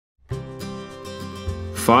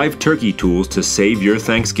5 turkey tools to save your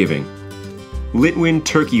Thanksgiving. Litwin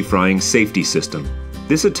Turkey Frying Safety System.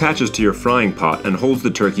 This attaches to your frying pot and holds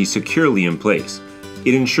the turkey securely in place.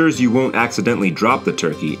 It ensures you won't accidentally drop the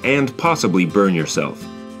turkey and possibly burn yourself.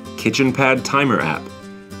 Kitchen Pad Timer App.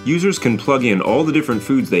 Users can plug in all the different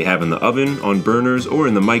foods they have in the oven, on burners, or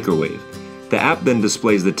in the microwave. The app then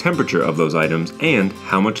displays the temperature of those items and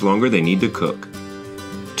how much longer they need to cook.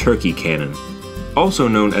 Turkey Cannon. Also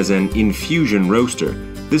known as an infusion roaster,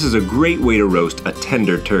 this is a great way to roast a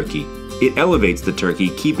tender turkey. It elevates the turkey,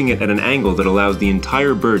 keeping it at an angle that allows the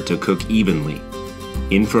entire bird to cook evenly.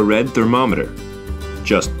 Infrared Thermometer.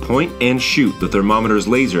 Just point and shoot the thermometer's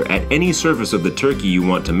laser at any surface of the turkey you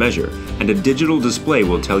want to measure, and a digital display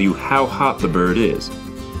will tell you how hot the bird is.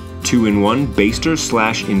 2-in-1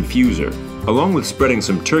 Baster/Infuser. Along with spreading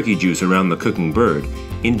some turkey juice around the cooking bird,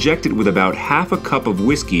 inject it with about half a cup of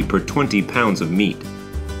whiskey per 20 pounds of meat.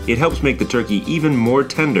 It helps make the turkey even more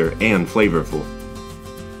tender and flavorful.